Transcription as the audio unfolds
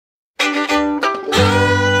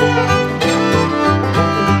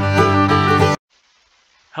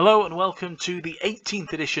Hello and welcome to the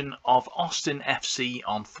 18th edition of Austin FC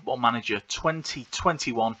on Football Manager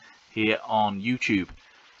 2021 here on YouTube.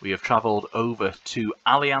 We have travelled over to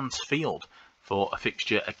Allianz Field for a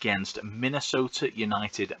fixture against Minnesota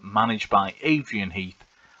United, managed by Adrian Heath.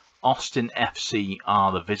 Austin FC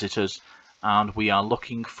are the visitors and we are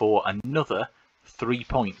looking for another 3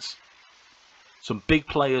 points. Some big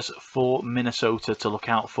players for Minnesota to look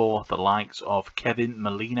out for, the likes of Kevin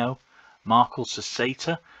Molino, Marco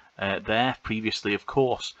Saseta, there previously of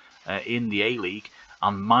course in the A-League,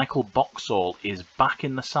 and Michael Boxall is back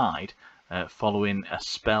in the side following a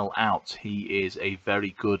spell out. He is a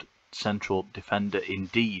very good central defender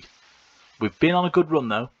indeed. We've been on a good run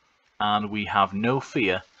though, and we have no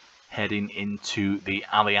fear heading into the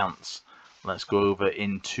Allianz. Let's go over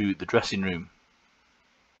into the dressing room.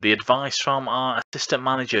 The advice from our assistant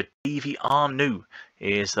manager, Davey Arnoux,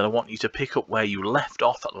 is that I want you to pick up where you left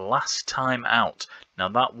off last time out. Now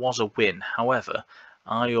that was a win, however,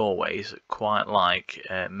 I always quite like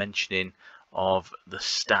mentioning of the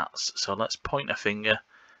stats. So let's point a finger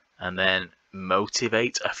and then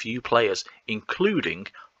motivate a few players, including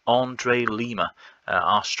Andre Lima.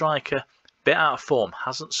 Our striker, bit out of form,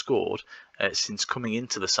 hasn't scored since coming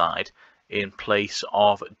into the side in place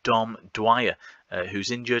of Dom Dwyer, who's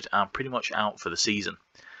injured and pretty much out for the season.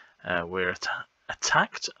 We're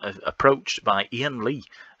approached by Ian Lee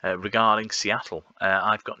regarding Seattle.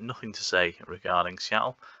 I've got nothing to say regarding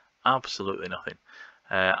Seattle, absolutely nothing.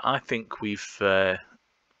 I think we've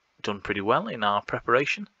done pretty well in our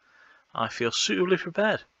preparation. I feel suitably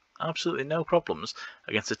prepared, absolutely no problems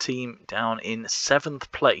against a team down in 7th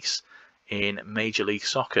place in Major League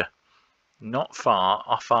Soccer, not far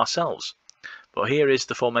off ourselves. But here is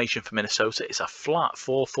the formation for Minnesota. It's a flat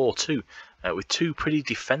 4-4-2 with two pretty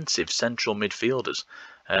defensive central midfielders.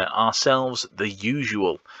 Ourselves the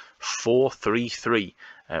usual 4-3-3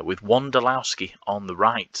 with Wondolowski on the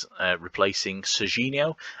right replacing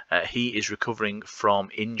Serginho. He is recovering from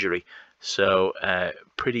injury, so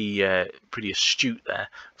pretty astute there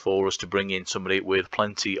for us to bring in somebody with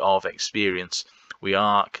plenty of experience. We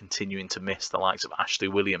are continuing to miss the likes of Ashley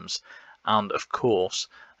Williams and of course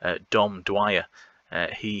Dom Dwyer.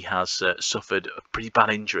 He has suffered a pretty bad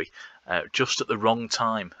injury just at the wrong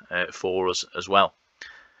time for us as well.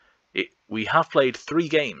 We have played 3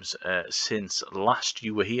 games since last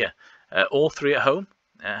you were here, all 3 at home,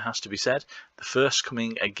 has to be said. The first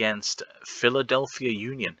coming against Philadelphia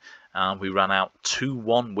Union, and we ran out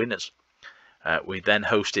 2-1 winners. We then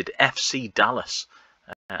hosted FC Dallas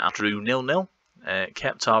and drew 0-0,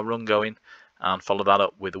 kept our run going and followed that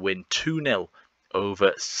up with a win 2-0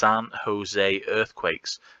 over San Jose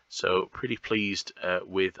Earthquakes. So pretty pleased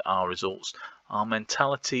with our results. Our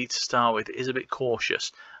mentality to start with is a bit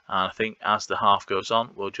cautious, and I think as the half goes on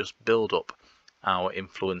we'll just build up our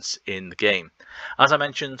influence in the game. As I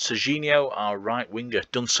mentioned, Serginho, our right winger,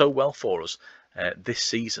 done so well for us this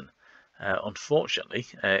season. Unfortunately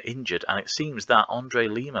injured, and it seems that Andre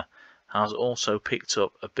Lima has also picked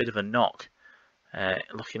up a bit of a knock,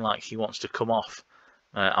 looking like he wants to come off.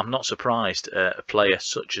 I'm not surprised a player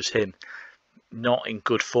such as him not in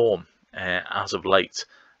good form as of late,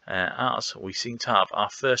 as we seem to have our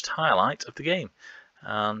first highlight of the game,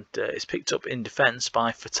 and it's picked up in defence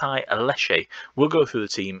by Fatai Aleshe. We'll go through the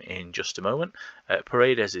team in just a moment.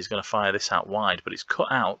 Paredes is going to fire this out wide, but it's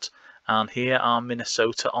cut out, and here are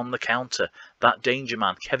Minnesota on the counter. That danger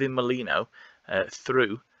man Kevin Molino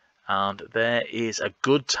through, and there is a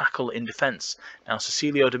good tackle in defence. Now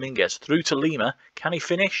Cecilio Dominguez through to Lima. Can he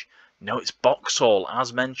finish? No, it's Boxall,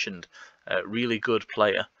 as mentioned. Really good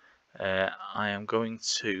player. I am going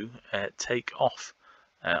to take off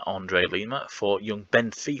Andre Lima for young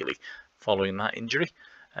Ben Feely following that injury.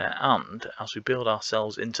 And as we build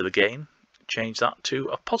ourselves into the game, change that to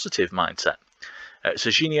a positive mindset.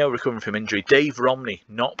 Serginho recovering from injury. Dave Romney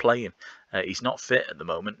not playing. He's not fit at the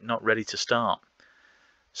moment, not ready to start.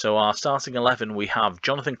 So our starting 11, we have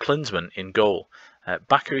Jonathan Klinsmann in goal,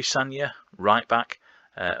 Bakary Sagna right back,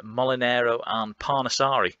 Molinero and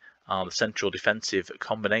Parnasari are the central defensive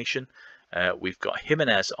combination. We've got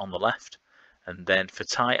Jimenez on the left, and then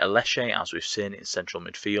Fatai Aleshe, as we've seen, in central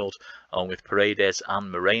midfield, along with Paredes and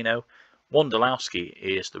Moreno. Wondolowski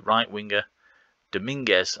is the right winger.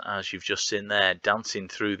 Dominguez, as you've just seen there, dancing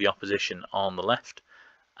through the opposition on the left.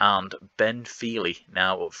 And Ben Feely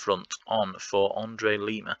now up front on for Andre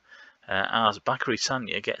Lima, as Bakary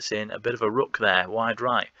Sagna gets in a bit of a ruck there, wide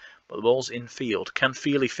right. But the ball's in field. Can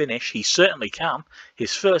Feely finish? He certainly can.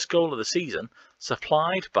 His first goal of the season,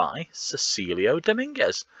 supplied by Cecilio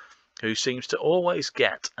Dominguez, who seems to always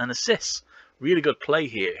get an assist. Really good play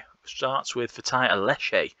here. Starts with Fatai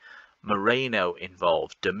Aleshe, Moreno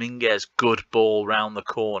involved. Dominguez, good ball round the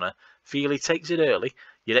corner. Feely takes it early.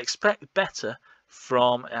 You'd expect better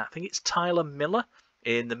from, I think it's Tyler Miller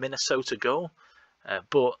in the Minnesota goal.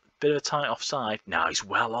 But bit of a tight offside. Now he's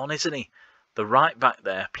well on, isn't he? The right back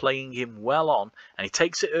there playing him well on, and he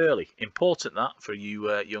takes it early. Important that for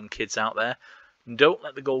you young kids out there. Don't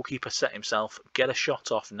let the goalkeeper set himself. Get a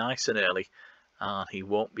shot off nice and early, and he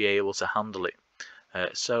won't be able to handle it.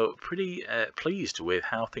 So pretty pleased with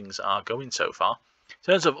how things are going so far.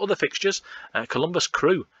 In terms of other fixtures, Columbus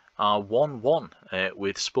Crew are 1-1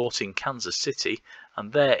 with Sporting Kansas City,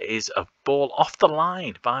 and there is a ball off the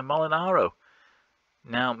line by Molinaro.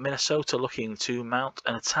 Now Minnesota looking to mount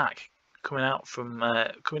an attack, coming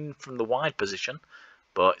from the wide position,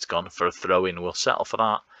 but it's gone for a throw-in. We'll settle for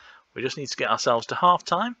that. We just need to get ourselves to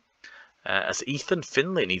half-time, as Ethan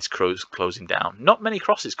Finlay needs closing down. Not many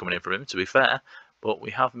crosses coming in from him, to be fair, but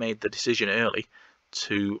we have made the decision early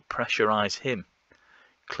to pressurise him.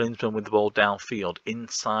 Klinsmann with the ball downfield,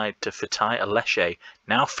 inside to Fatai Aleshe.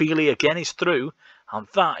 Now Feely again is through, and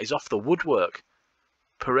that is off the woodwork.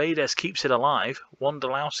 Paredes keeps it alive.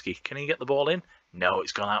 Wondolowski, can he get the ball in? No,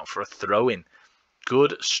 it's gone out for a throw-in.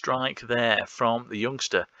 Good strike there from the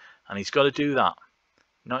youngster, and he's got to do that.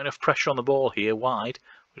 Not enough pressure on the ball here, wide.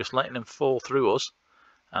 We're just letting him fall through us.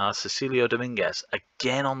 Cecilio Dominguez,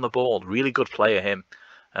 again on the ball. Really good player, him.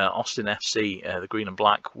 Austin FC, the green and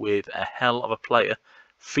black, with a hell of a player.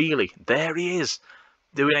 Feely, there he is,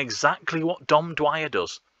 doing exactly what Dom Dwyer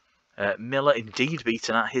does. Miller indeed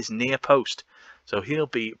beaten at his near post. So he'll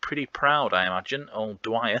be pretty proud, I imagine, old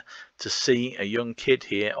Dwyer, to see a young kid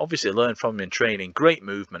here. Obviously learn from him in training. Great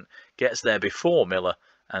movement. Gets there before Miller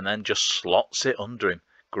and then just slots it under him.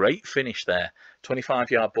 Great finish there.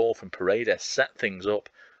 25-yard ball from Paredes. Set things up.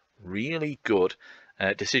 Really good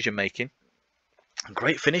decision making.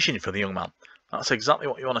 Great finishing for the young man. That's exactly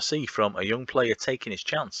what you want to see from a young player taking his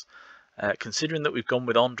chance. Considering that we've gone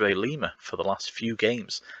with Andre Lima for the last few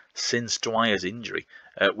games since Dwyer's injury,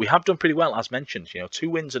 we have done pretty well, as mentioned. 2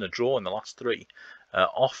 wins and a draw in the last 3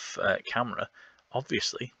 off camera.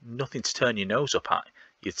 Obviously, nothing to turn your nose up at.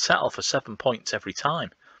 You'd settle for 7 points every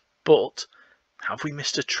time. But have we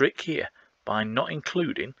missed a trick here by not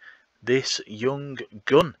including this young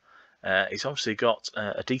gun? He's obviously got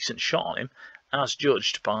a decent shot on him, as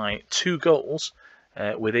judged by 2 goals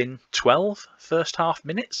within 12 first half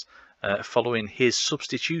minutes. Following his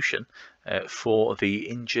substitution for the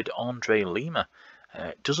injured Andre Lima.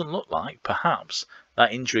 It doesn't look like perhaps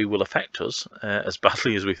that injury will affect us as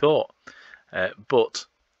badly as we thought, but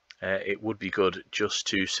it would be good just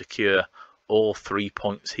to secure all 3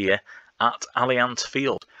 points here at Allianz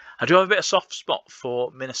Field. I do have a bit of soft spot for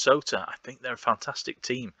Minnesota. I think they're a fantastic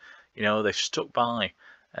team. They've stuck by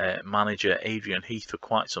manager Adrian Heath for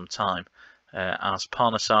quite some time. As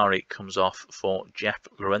Parnasari comes off for Jeff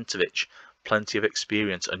Laurentowicz. Plenty of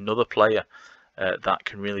experience. Another player that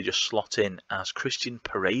can really just slot in, as Christian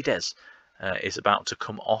Paredes is about to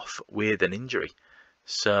come off with an injury.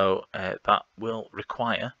 So that will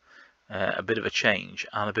require a bit of a change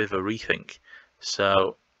and a bit of a rethink.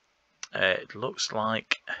 So it looks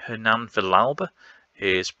like Hernan Villalba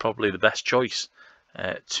is probably the best choice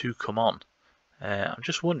to come on. I'm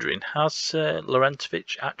just wondering, has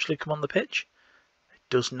Laurentowicz actually come on the pitch? It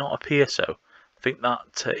does not appear so. I think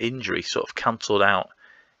that injury sort of cancelled out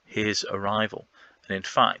his arrival. And in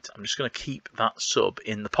fact, I'm just going to keep that sub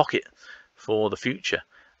in the pocket for the future,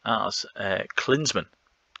 as Klinsmann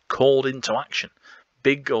called into action.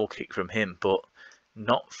 Big goal kick from him, but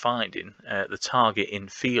not finding the target in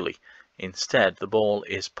Feely. Instead, the ball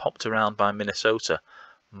is popped around by Minnesota.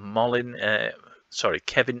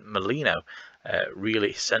 Kevin Molino.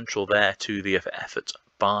 Really central there to the effort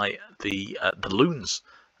by the Loons,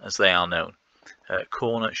 as they are known.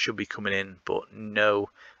 Corner should be coming in, but no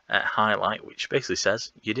highlight, which basically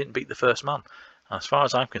says you didn't beat the first man. As far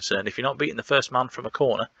as I'm concerned, if you're not beating the first man from a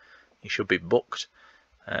corner, you should be booked.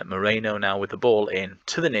 Moreno now with the ball in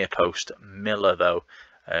to the near post. Miller, though,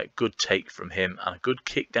 good take from him and a good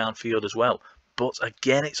kick downfield as well. But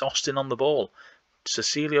again, it's Austin on the ball.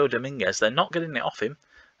 Cecilio Dominguez, they're not getting it off him.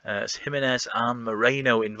 It's Jimenez and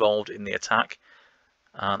Moreno involved in the attack.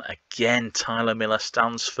 And again, Tyler Miller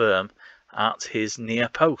stands firm at his near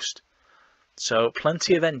post. So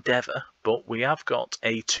plenty of endeavour, but we have got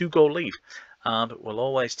a 2-goal lead. And we'll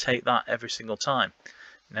always take that every single time.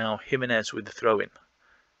 Now Jimenez with the throw-in.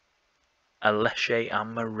 Aleshe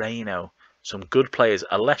and Moreno. Some good players.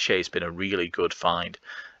 Aleshe's been a really good find.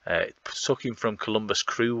 Took him from Columbus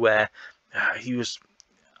Crew, where he was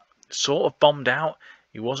sort of bombed out.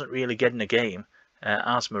 He wasn't really getting a game,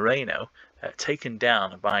 as Moreno taken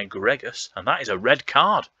down by Gregus, and that is a red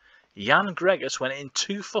card. Jan Gregus went in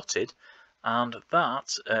two-footed, and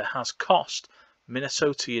that has cost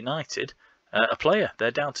Minnesota United a player.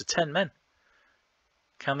 They're down to 10 men.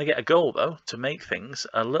 Can they get a goal, though, to make things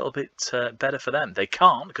a little bit better for them? They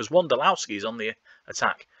can't, because Wondolowski is on the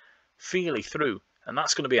attack. Feely through, and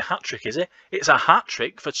that's going to be a hat-trick, is it? It's a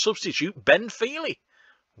hat-trick for substitute Ben Feely.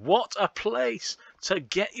 What a place to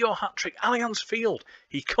get your hat-trick. Allianz Field.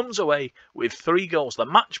 He comes away with 3 goals. The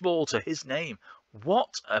match ball to his name.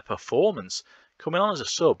 What a performance. Coming on as a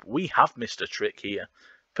sub, we have missed a trick here.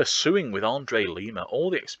 Pursuing with Andre Lima, all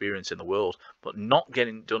the experience in the world, but not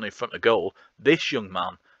getting done in front of goal. This young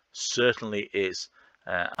man certainly is.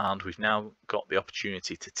 And we've now got the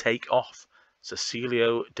opportunity to take off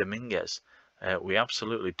Cecilio Dominguez. We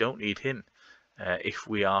absolutely don't need him if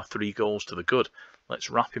we are 3 goals to the good. Let's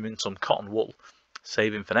wrap him in some cotton wool,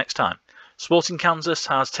 save him for next time. Sporting Kansas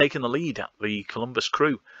has taken the lead at the Columbus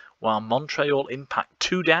Crew, while Montreal Impact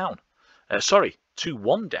 2-1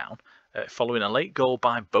 down, following a late goal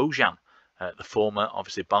by Bojan, the former,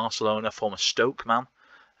 obviously Barcelona, former Stoke man.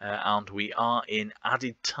 And we are in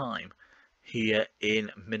added time here in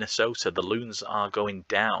Minnesota. The Loons are going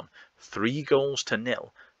down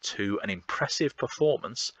 3-0 to an impressive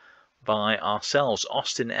performance by ourselves.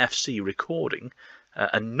 Austin FC recording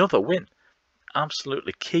another win.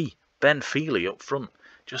 Absolutely key. Ben Feely up front.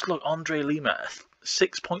 Just look, Andre Lima,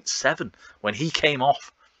 6.7 when he came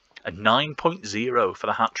off. A 9.0 for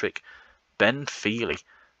the hat-trick. Ben Feely.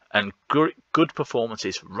 And good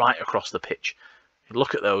performances right across the pitch.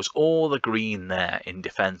 Look at those. All the green there in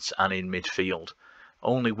defence and in midfield.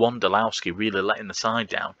 Only Wondolowski really letting the side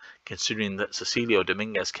down, considering that Cecilio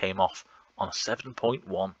Dominguez came off on a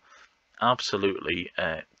 7.1. Absolutely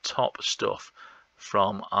top stuff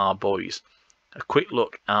from our boys. A quick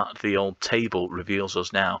look at the old table reveals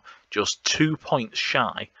us now just 2 points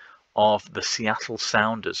shy of the Seattle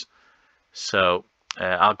Sounders. So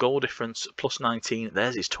our goal difference plus 19,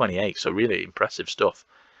 theirs is 28, so really impressive stuff.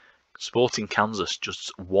 Sporting Kansas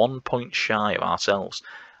just 1 point shy of ourselves.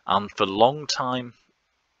 And for long-time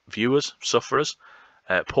viewers, sufferers,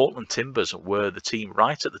 Portland Timbers were the team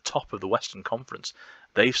right at the top of the Western Conference.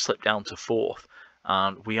 They've slipped down to 4th,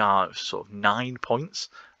 and we are sort of 9 points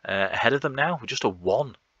ahead of them now, with just a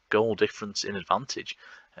 1 goal difference in advantage.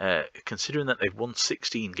 Considering that they've won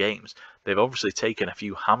 16 games, they've obviously taken a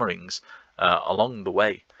few hammerings along the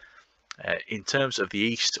way. In terms of the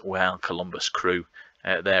East, well, Columbus Crew,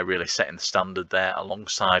 they're really setting the standard there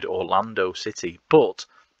alongside Orlando City. But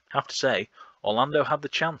I have to say, Orlando had the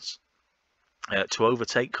chance to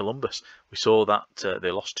overtake Columbus. We saw that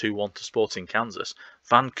they lost 2-1 to Sporting Kansas.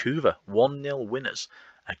 Vancouver 1-0 winners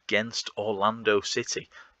against Orlando City.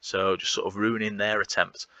 So just sort of ruining their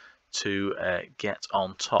attempt to get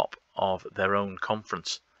on top of their own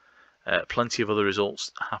conference. Plenty of other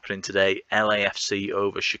results happening today. LAFC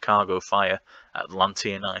over Chicago Fire. Atlanta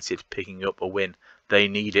United picking up a win. They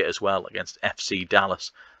need it as well against FC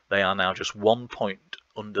Dallas. They are now just 1 point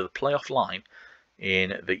under the playoff line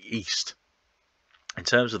in the East. In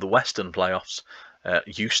terms of the Western playoffs,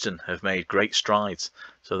 Houston have made great strides.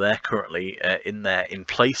 So they're currently in there in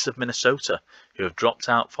place of Minnesota, who have dropped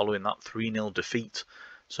out following that 3-0 defeat.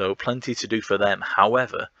 So plenty to do for them.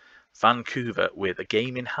 However, Vancouver, with a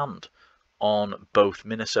game in hand on both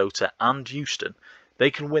Minnesota and Houston,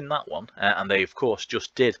 they can win that one. And they, of course,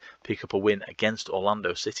 just did pick up a win against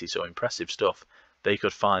Orlando City. So impressive stuff. They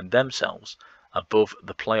could find themselves above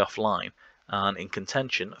the playoff line and in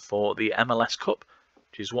contention for the MLS Cup,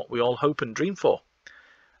 which is what we all hope and dream for.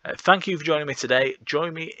 Thank you for joining me today.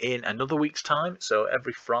 Join me in another week's time. So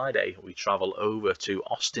every Friday we travel over to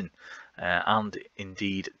Austin and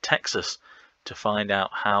indeed Texas to find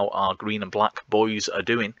out how our green and black boys are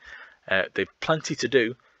doing. They've plenty to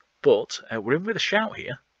do, but we're in with a shout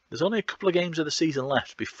here. There's only a couple of games of the season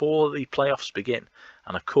left before the playoffs begin,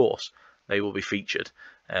 and of course they will be featured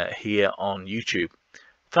here on YouTube.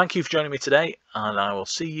 Thank you for joining me today, and I will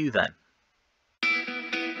see you then.